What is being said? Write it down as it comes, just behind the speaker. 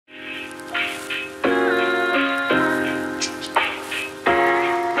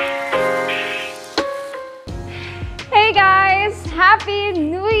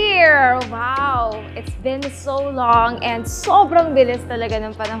been so long and sobrang bilis talaga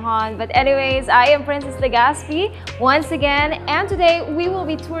ng panahon. But anyways, I am Princess Legaspi once again, and today we will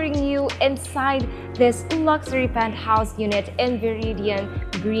be touring you inside this luxury penthouse unit in Viridian,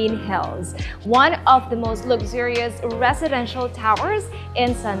 Greenhills, one of the most luxurious residential towers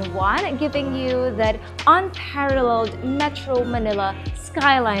in San Juan, giving you that unparalleled Metro Manila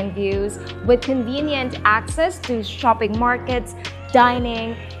skyline views with convenient access to shopping markets,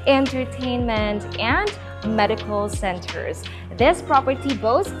 dining, entertainment, and medical centers. This property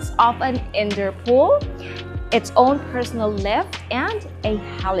boasts of an indoor pool, its own personal lift, and a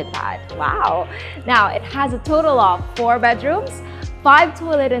helipad. Wow! Now, it has a total of 4 bedrooms, 5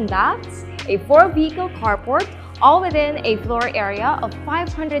 toilet and baths, a 4-vehicle carport, all within a floor area of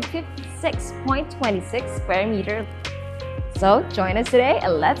 556.26 square meters. So, join us today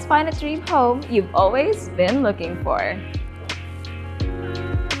and let's find a dream home you've always been looking for.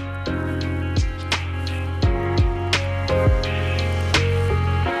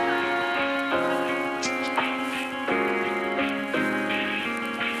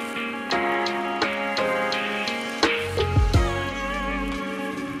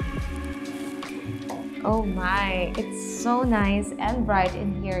 Oh my, it's so nice and bright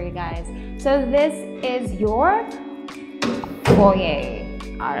in here, you guys. So this is your foyer.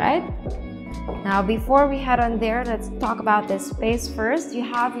 All right. Now, before we head on there, let's talk about this space first. You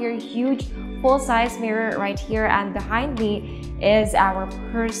have your huge full-size mirror right here, and behind me is our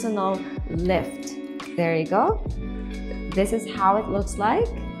personal lift. There you go. This is how it looks like.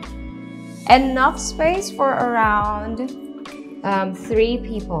 Enough space for around 3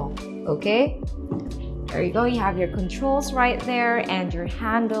 people, okay? There you go, you have your controls right there and your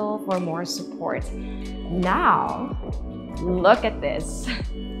handle for more support. Now, look at this.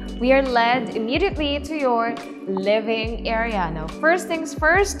 We are led immediately to your living area. Now, first things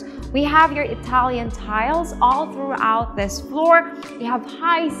first, we have your Italian tiles all throughout this floor. You have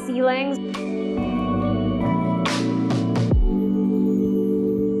high ceilings.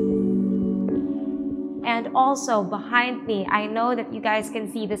 And also behind me, I know that you guys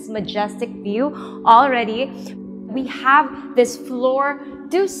can see this majestic view already. We have this floor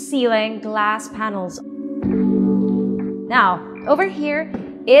to ceiling glass panels. Now, over here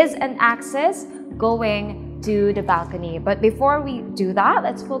is an access going to the balcony. But before we do that,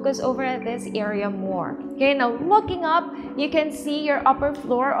 let's focus over at this area more. Okay, now looking up, you can see your upper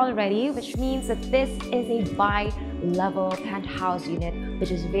floor already, which means that this is a bi-level penthouse unit, which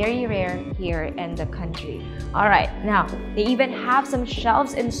is very rare here in the country. All right, now they even have some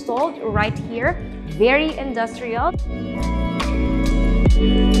shelves installed right here, very industrial.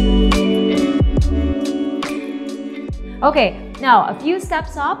 Okay, now a few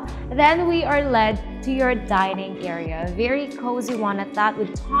steps up, then we are led to your dining area. Very cozy one at that,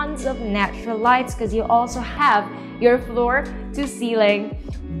 with tons of natural lights, because you also have your floor to ceiling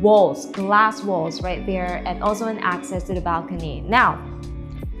walls, glass walls right there, and also an access to the balcony. Now,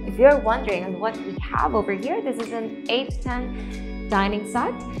 if you're wondering what we have over here, this is an 8-10 dining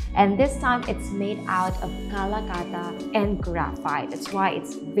set, and this time it's made out of kalakata and graphite. That's why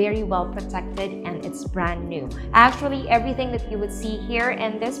it's very well protected and it's brand new. Actually, everything that you would see here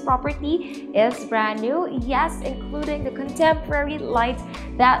in this property is brand new, yes, including the contemporary light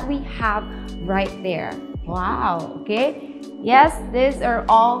that we have right there. Wow, okay, yes, these are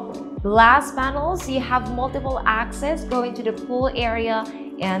all glass panels. You have multiple access going to the pool area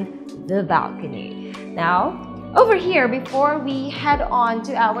and the balcony. Now, over here, before we head on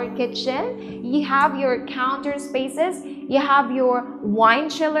to our kitchen, you have your counter spaces, you have your wine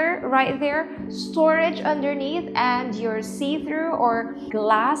chiller right there, storage underneath, and your see-through or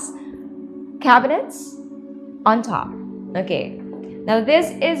glass cabinets on top. Okay, now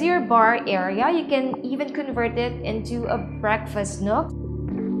this is your bar area. You can even convert it into a breakfast nook.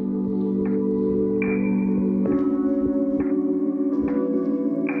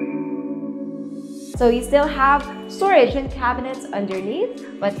 So you still have storage and cabinets underneath,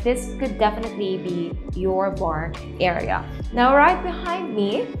 but this could definitely be your bar area. Now, right behind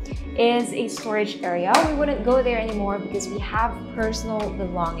me is a storage area. We wouldn't go there anymore because we have personal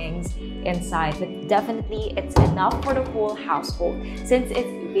belongings inside, but definitely it's enough for the whole household since it's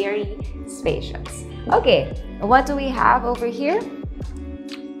very spacious. Okay, what do we have over here?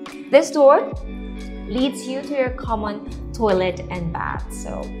 This door leads you to your common toilet and bath.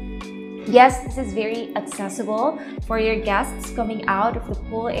 So yes, this is very accessible for your guests coming out of the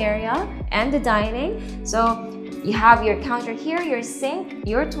pool area and the dining. So you have your counter here, your sink,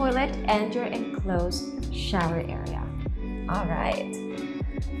 your toilet, and your enclosed shower area. All right.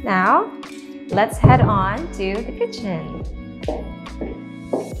 Now, let's head on to the kitchen.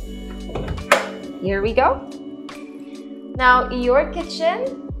 here we go. Now your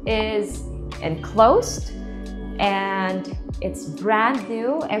kitchen is enclosed and it's brand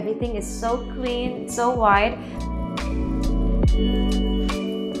new. Everything is so clean, so wide.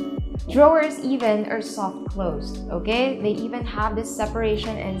 Drawers even are soft closed, okay? They even have this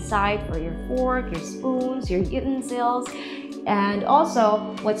separation inside for your fork, your spoons, your utensils. And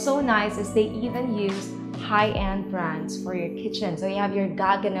also, what's so nice is they even use high-end brands for your kitchen. So you have your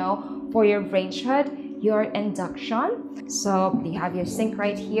Gagano for your range hood, your induction. So you have your sink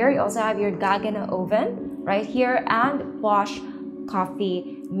right here. You also have your Gagano oven right here and Bosch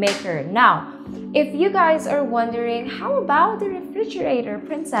coffee maker. Now, if you guys are wondering, how about the refrigerator,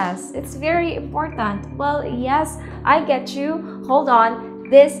 princess? It's very important. Well, yes, I get you. Hold on.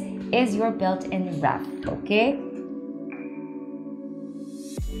 This is your built-in ref, okay?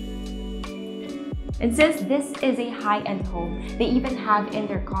 And since this is a high-end home, they even have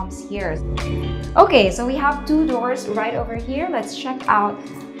intercoms here. Okay, so we have two doors right over here. Let's check out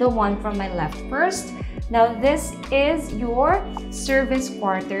the one from my left first. Now this is your service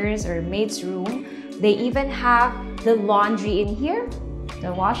quarters or maid's room. They even have the laundry in here,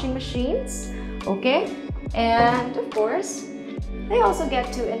 the washing machines, okay? And of course, they also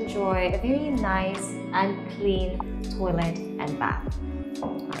get to enjoy a very nice and clean toilet and bath.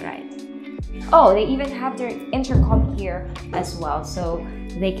 All right. Oh, they even have their intercom here as well, so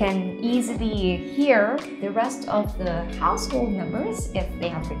they can easily hear the rest of the household members if they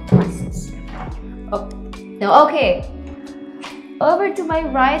have requests. Oh, no, okay. Over to my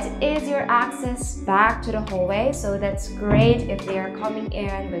right is your access back to the hallway, so that's great if they are coming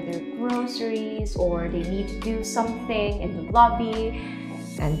in with their groceries or they need to do something in the lobby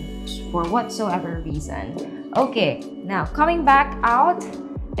and for whatsoever reason. Okay, now coming back out,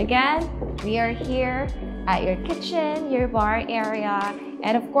 again, we are here at your kitchen, your bar area,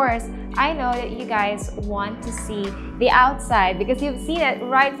 and of course, I know that you guys want to see the outside because you've seen it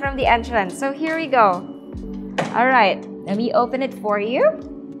right from the entrance. So here we go. All right, let me open it for you.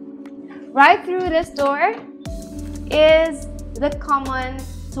 Right through this door is the common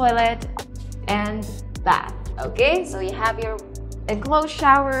toilet and bath. Okay, so you have your enclosed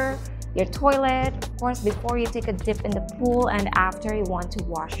shower, your toilet, of course, before you take a dip in the pool and after you want to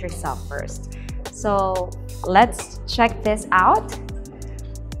wash yourself first. So let's check this out.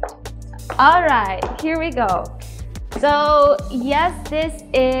 All right, here we go. So yes, this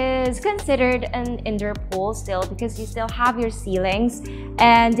is considered an indoor pool still because you still have your ceilings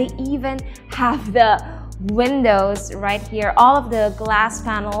and they even have the windows right here, all of the glass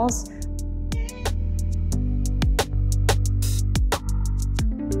panels.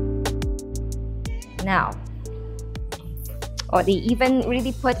 Now, or they even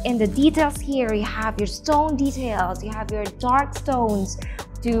really put in the details here. You have your stone details, you have your dark stones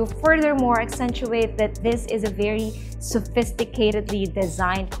to furthermore accentuate that this is a very sophisticatedly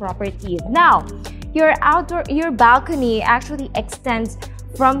designed property. Now, your balcony actually extends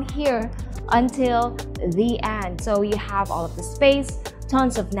from here until the end. So you have all of the space,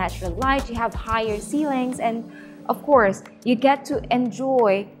 tons of natural light, you have higher ceilings, and of course, you get to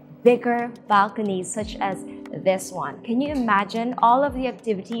enjoy bigger balconies such as this one. Can you imagine all of the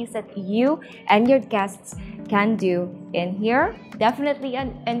activities that you and your guests can do in here? Definitely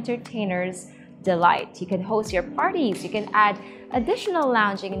an entertainer's delight. You can host your parties, you can add additional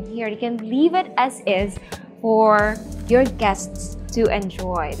lounging in here, you can leave it as is for your guests to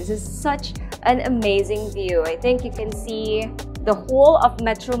enjoy. This is such an amazing view. I think you can see the whole of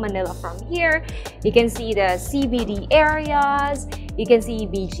Metro Manila from here. You can see the CBD areas, you can see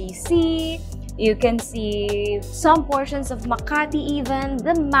BGC, you can see some portions of Makati even,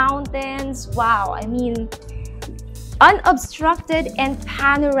 the mountains. Wow, I mean, unobstructed and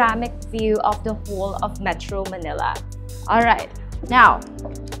panoramic view of the whole of Metro Manila. All right, now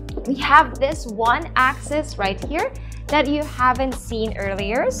we have this one axis right here that you haven't seen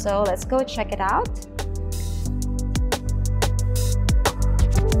earlier, so let's go check it out.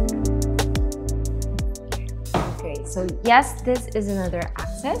 Okay, so yes, this is another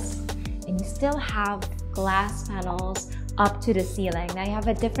axis and you still have glass panels up to the ceiling. Now you have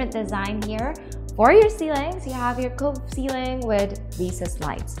a different design here. For your ceilings, you have your cove ceiling with recessed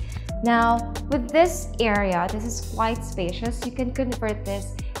lights. Now, with this area, this is quite spacious. You can convert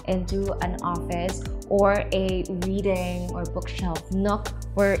this into an office or a reading or bookshelf nook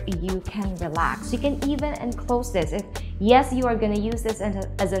where you can relax. You can even enclose this. If yes, you are going to use this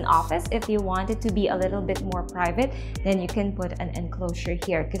as an office. If you want it to be a little bit more private, then you can put an enclosure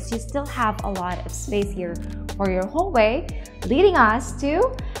here because you still have a lot of space here for your hallway, leading us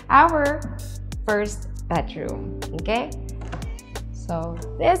to our first bedroom. Okay, so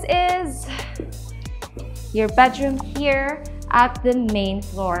this is your bedroom here at the main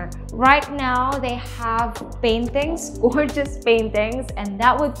floor. Right now, they have paintings, gorgeous paintings, and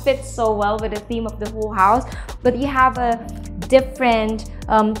that would fit so well with the theme of the whole house. But you have a different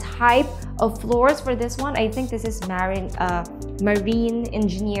type of floors for this one. I think this is marine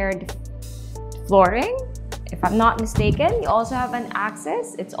engineered flooring, if I'm not mistaken. You also have an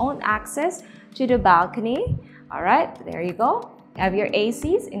access, its own access to the balcony. All right, there you go. You have your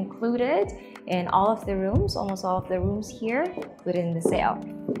ACs included in all of the rooms, almost all of the rooms here within the sale.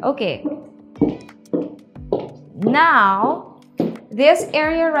 Okay, now this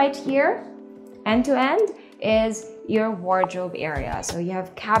area right here, end to end, is your wardrobe area. So you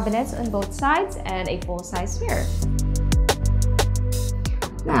have cabinets on both sides and a full-size mirror.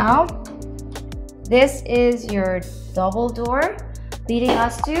 Now, this is your double door leading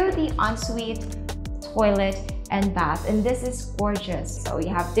us to the ensuite toilet and bath, and this is gorgeous. So you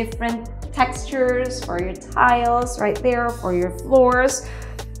have different textures for your tiles right there, for your floors.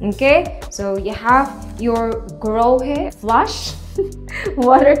 Okay, so you have your Grohe flush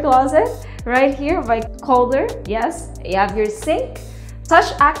water closet right here by Calder. Yes, you have your sink,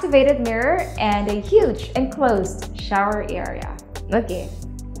 touch activated mirror, and a huge enclosed shower area. Okay,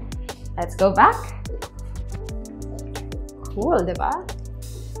 let's go back. Cool, diba?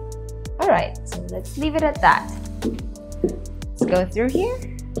 All right, so let's leave it at that. Let's go through here.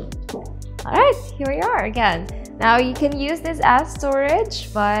 All right, here we are again. Now you can use this as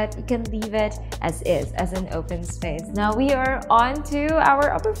storage, but you can leave it as is, as an open space. Now we are on to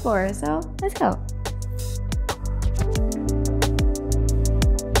our upper floor, so let's go.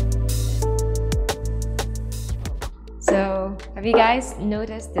 So have you guys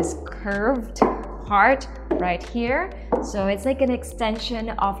noticed this curved part right here? So it's like an extension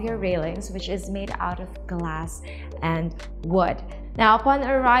of your railings, which is made out of glass and wood. Now, upon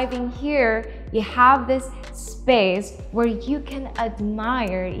arriving here, you have this space where you can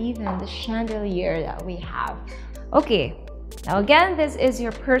admire even the chandelier that we have. Okay, now again, this is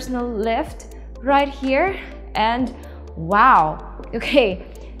your personal lift right here, and wow, okay,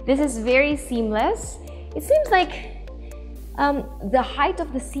 this is very seamless. It seems like the height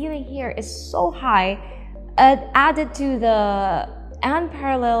of the ceiling here is so high, added to the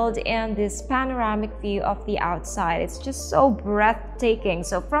unparalleled and this panoramic view of the outside. It's just so breathtaking.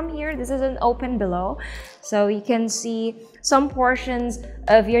 So from here, this is an open below, so you can see some portions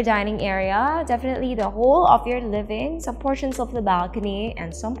of your dining area, definitely the whole of your living, some portions of the balcony,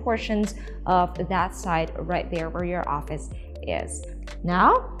 and some portions of that side right there where your office is.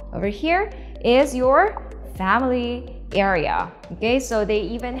 Now over here is your family area. Okay, so they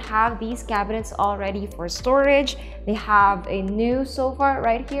even have these cabinets already for storage. They have a new sofa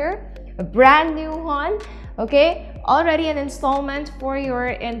right here, a brand new one. Okay, already an installment for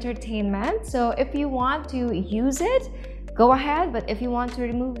your entertainment. So if you want to use it, go ahead, but if you want to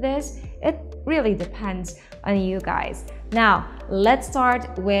remove this, it really depends on you guys. Now let's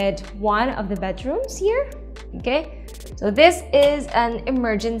start with one of the bedrooms here. Okay, so this is an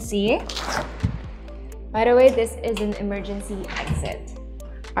emergency. By the way, this is an emergency exit.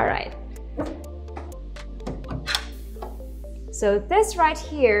 All right. So this right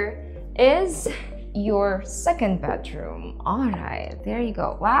here is your second bedroom. All right, there you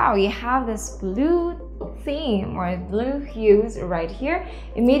go. Wow, you have this blue theme or blue hues right here.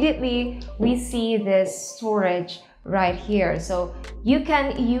 Immediately, we see this storage right here. So you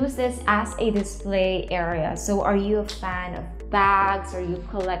can use this as a display area. So are you a fan of bags? Are you a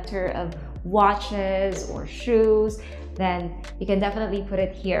collector of watches or shoes? Then you can definitely put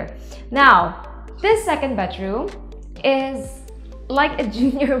it here. Now, this second bedroom is like a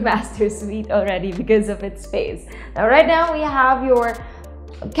junior master suite already because of its space. Now, right now we have your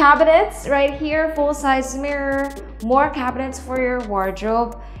cabinets right here, full-size mirror, more cabinets for your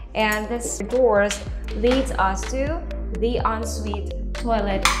wardrobe, and this doors leads us to the ensuite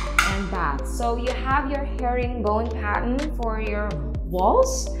toilet and bath. So you have your herringbone pattern for your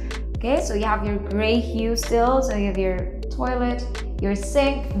walls. Okay, so you have your gray hue still, so you have your toilet, your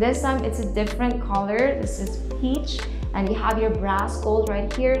sink. This time it's a different color. This is peach, and you have your brass gold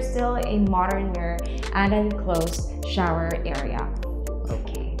right here, still a modern mirror and an enclosed shower area.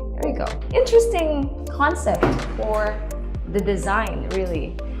 Okay, there you go. Interesting concept for the design,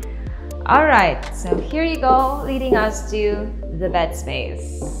 really. All right, so here you go, leading us to the bed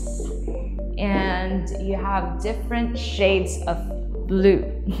space. And you have different shades of blue.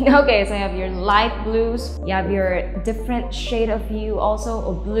 Okay, so you have your light blues, you have your different shade of hue also,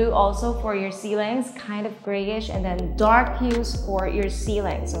 or blue also for your ceilings, kind of grayish, and then dark hues for your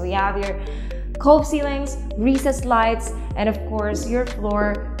ceiling. So you have your cove ceilings, recessed lights, and of course your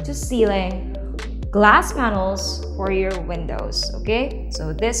floor to ceiling glass panels for your windows. Okay,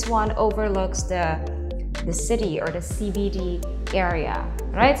 so this one overlooks the city or the CBD area,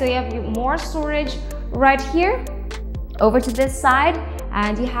 right? So you have more storage right here over to this side,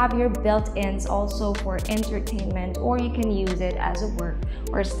 and you have your built-ins also for entertainment, or you can use it as a work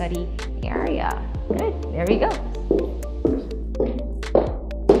or study area. Good, there we go.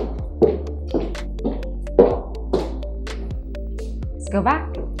 Let's go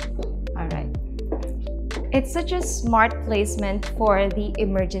back. All right. It's such a smart placement for the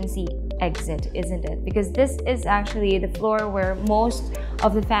emergency exit, isn't it? Because this is actually the floor where most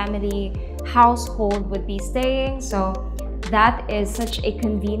of the family household would be staying. So that is such a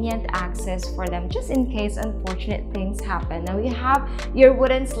convenient access for them, just in case unfortunate things happen. Now you have your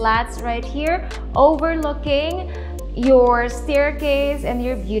wooden slats right here overlooking your staircase and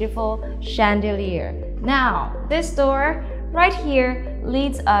your beautiful chandelier. Now this door right here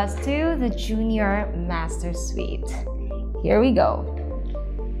leads us to the junior master suite. Here we go.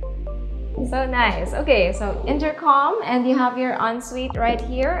 So nice. Okay, so intercom, and you have your ensuite right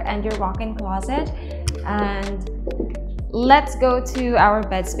here and your walk-in closet. And let's go to our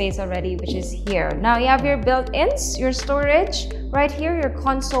bed space already, which is here. Now you have your built-ins, your storage right here, your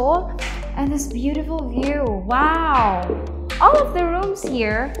console, and this beautiful view. Wow! All of the rooms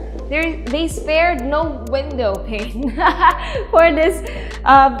here, they spared no window pane for this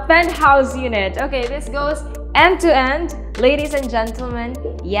penthouse unit. Okay, this goes end to end, ladies and gentlemen.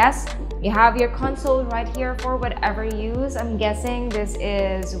 Yes, you have your console right here for whatever use. I'm guessing this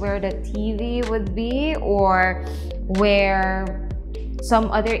is where the TV would be, or where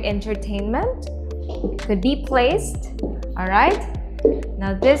some other entertainment could be placed. All right,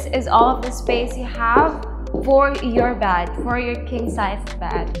 now this is all of the space you have for your bed, for your king-size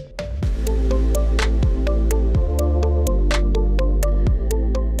bed.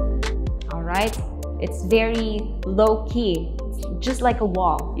 All right, it's very low-key, just like a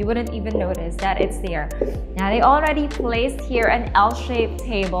wall. You wouldn't even notice that it's there. Now they already placed here an L-shaped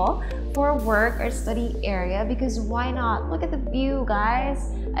table for work or study area, because why not? Look at the view, guys.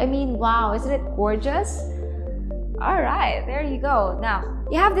 I mean, wow, isn't it gorgeous? All right, there you go. Now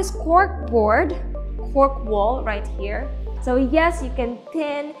you have this cork wall right here. So yes, you can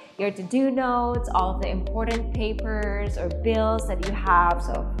pin your to-do notes, all of the important papers or bills that you have.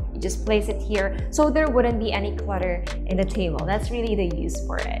 So you just place it here so there wouldn't be any clutter in the table. That's really the use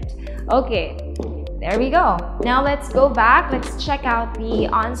for it. Okay, there we go. Now let's go back. Let's check out the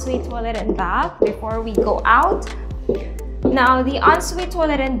ensuite toilet and bath before we go out. Now the ensuite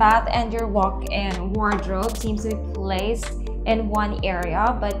toilet and bath and your walk-in wardrobe seems to be placed in one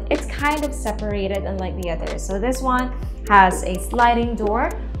area, but it's kind of separated unlike the others. So this one has a sliding door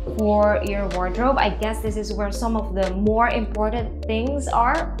for your wardrobe. I guess this is where some of the more important things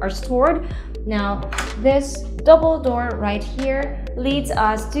are stored. Now this double door right here leads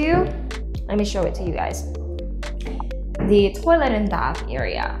us to, let me show it to you guys, the toilet and bath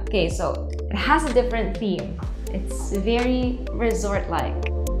area. Okay, so it has a different theme. It's very resort-like.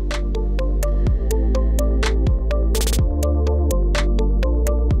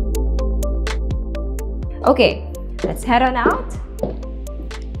 Okay, let's head on out.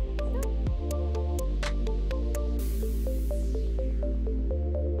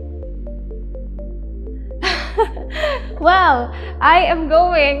 Well, I am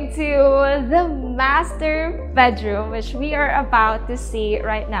going to the master bedroom, which we are about to see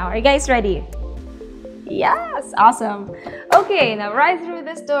right now. Are you guys ready? Yes, awesome. Okay, now right through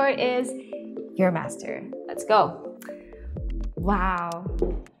this door is your master. Let's go. Wow,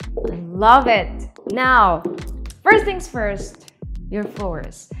 I love it. Now, first things first, your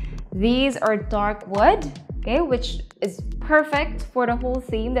floors. These are dark wood, okay, which is perfect for the whole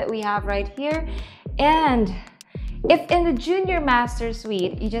theme that we have right here. And if in the junior master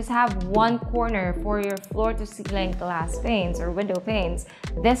suite, you just have one corner for your floor-to-ceiling glass panes or window panes,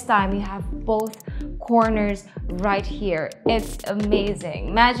 this time you have both corners right here. It's amazing.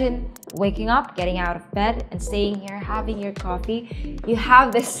 Imagine waking up, getting out of bed, and staying here, having your coffee. You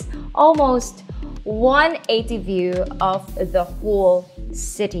have this almost 180 view of the whole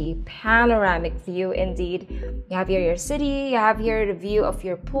city. Panoramic view indeed. You have here your city, you have here the view of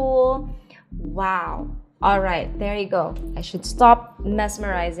your pool. Wow. All right, there you go. I should stop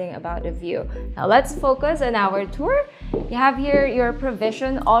mesmerizing about the view. Now let's focus on our tour. You have here your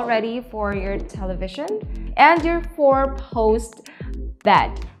provision already for your television and your 4-post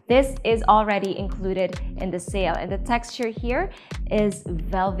bed. This is already included in the sale, and the texture here is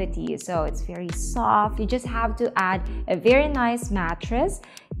velvety, so it's very soft. You just have to add a very nice mattress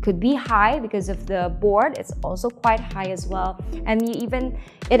could be high because of the board. It's also quite high as well. And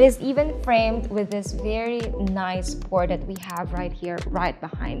it is even framed with this very nice board that we have right here, right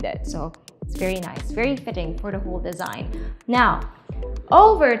behind it. So it's very nice, very fitting for the whole design. Now,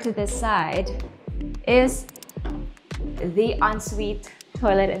 over to this side is the ensuite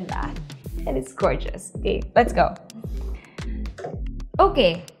toilet and bath. And it's gorgeous. Okay, let's go.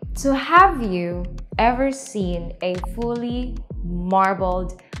 Okay, so have you ever seen a fully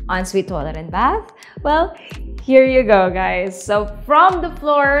marbled ensuite toilet and bath? Well, here you go, guys. So from the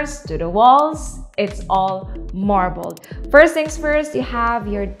floors to the walls, it's all marbled. First things first, you have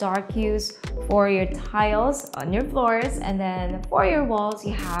your dark hues for your tiles on your floors, and then for your walls,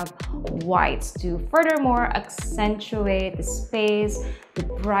 you have whites to furthermore accentuate the space, the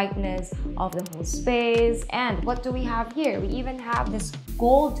brightness of the whole space. And what do we have here? We even have this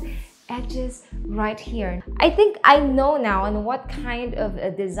gold edges right here. I think I know now on what kind of a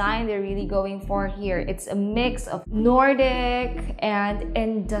design they're really going for here. It's a mix of Nordic and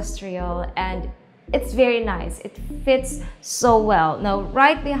industrial, and it's very nice. It fits so well. Now,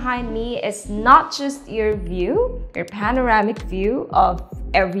 right behind me is not just your view, your panoramic view of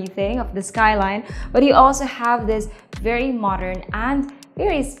everything, of the skyline, but you also have this very modern and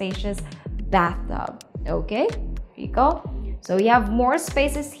very spacious bathtub. Okay, here you go. So you have more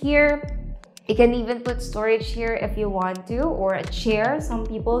spaces here. You can even put storage here if you want to, or a chair. Some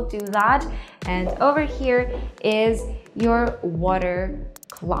people do that. And over here is your water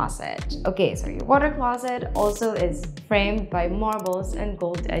closet. Okay, so your water closet also is framed by marbles and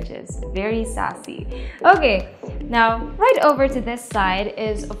gold edges. Very sassy. Okay, now right over to this side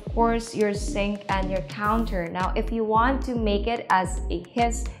is of course your sink and your counter. Now if you want to make it as a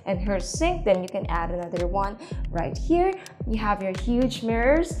his and her sink, then you can add another one right here. You have your huge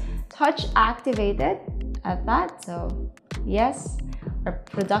mirrors, touch activated at that. So yes, our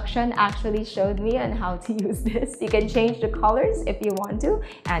production actually showed me on how to use this. You can change the colors if you want to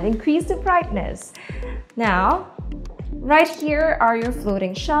and increase the brightness. Now, right here are your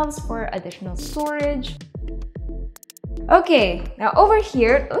floating shelves for additional storage. Okay, now over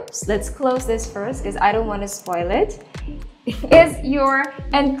here, oops, let's close this first because I don't want to spoil it, is your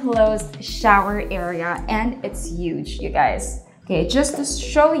enclosed shower area, and it's huge, you guys. Okay, just to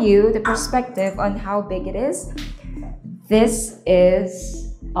show you the perspective on how big it is, this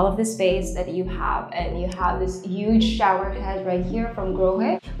is all of the space that you have, and you have this huge shower head right here from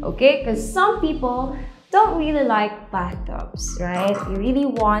Grohe. Okay, because some people don't really like bathtubs, right? You really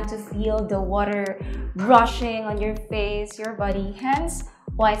want to feel the water rushing on your face, your body, hence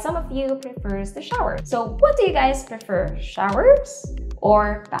why some of you prefers the shower. So what do you guys prefer, showers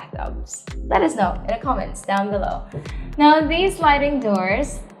or bathtubs? Let us know in the comments down below. Now these sliding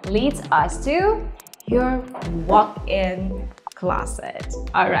doors leads us to your walk-in closet.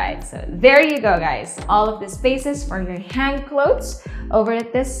 All right, so there you go, guys. All of the spaces for your hang clothes over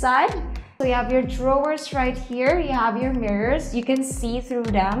at this side. So you have your drawers right here. You have your mirrors. You can see through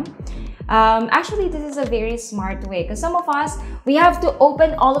them. Actually, this is a very smart way because some of us, we have to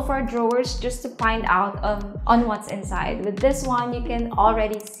open all of our drawers just to find out on what's inside. With this one, you can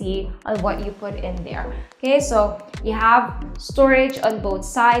already see what you put in there. Okay, so you have storage on both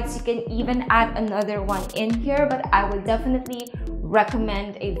sides. You can even add another one in here, but I would definitely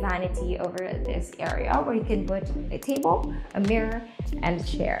recommend a vanity over this area where you can put a table, a mirror, and a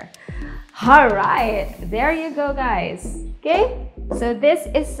chair. All right, there you go, guys. Okay, so this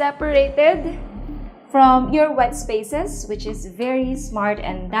is separated from your wet spaces, which is very smart,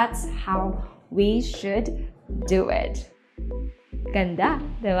 and that's how we should do it. Ganda,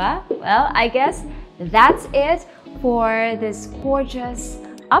 diba? Well, I guess that's it for this gorgeous,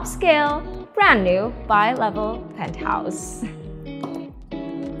 upscale, brand new bi-level penthouse.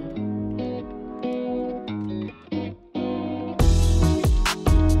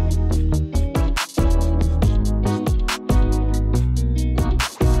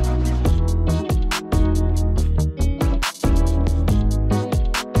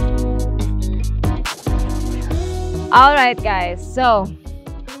 All right, guys, so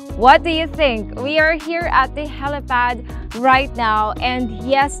what do you think? We are here at the helipad right now, and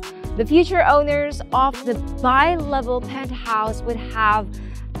yes, the future owners of the bi-level penthouse would have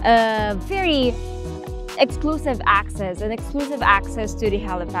a very exclusive access to the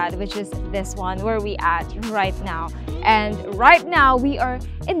helipad, which is this one where we at right now. And right now we are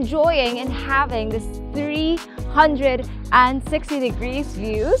enjoying and having this 360 degrees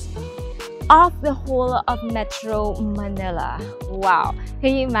views of the whole of Metro Manila. Wow,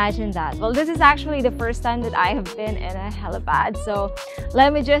 can you imagine that? Well, this is actually the first time that I have been in a helipad, so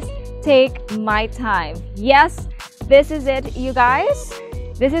let me just take my time. Yes, this is it, you guys.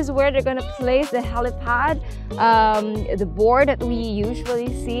 This is where they're gonna place the helipad, the board that we usually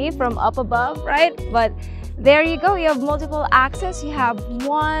see from up above, right? But there you go, you have multiple access. You have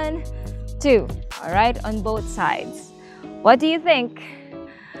 1, 2, all right, on both sides. What do you think?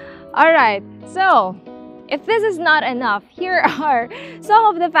 All right, so if this is not enough, here are some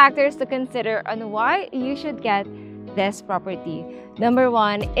of the factors to consider on why you should get this property. Number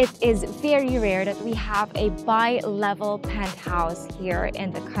 1, it is very rare that we have a bi-level penthouse here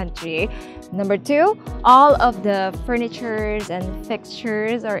in the country. Number 2, all of the furnitures and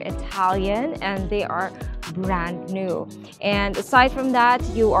fixtures are Italian and they are brand new. And aside from that,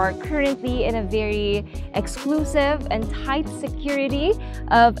 you are currently in a very exclusive and tight security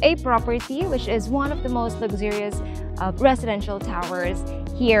of a property, which is one of the most luxurious residential towers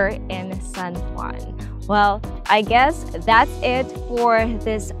here in San Juan. Well, I guess that's it for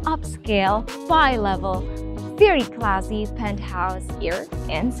this upscale, bi-level, very classy penthouse here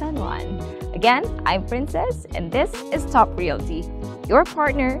in San Juan. Again, I'm Princess and this is Top Realty, your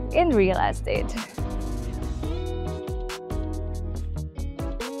partner in real estate.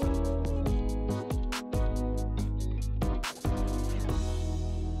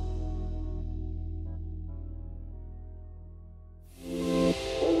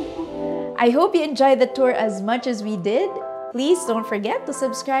 I hope you enjoyed the tour as much as we did. Please don't forget to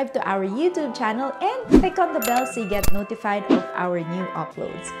subscribe to our YouTube channel and click on the bell so you get notified of our new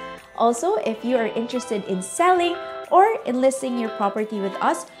uploads. Also, if you are interested in selling or in listing your property with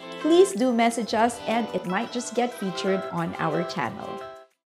us, please do message us and it might just get featured on our channel.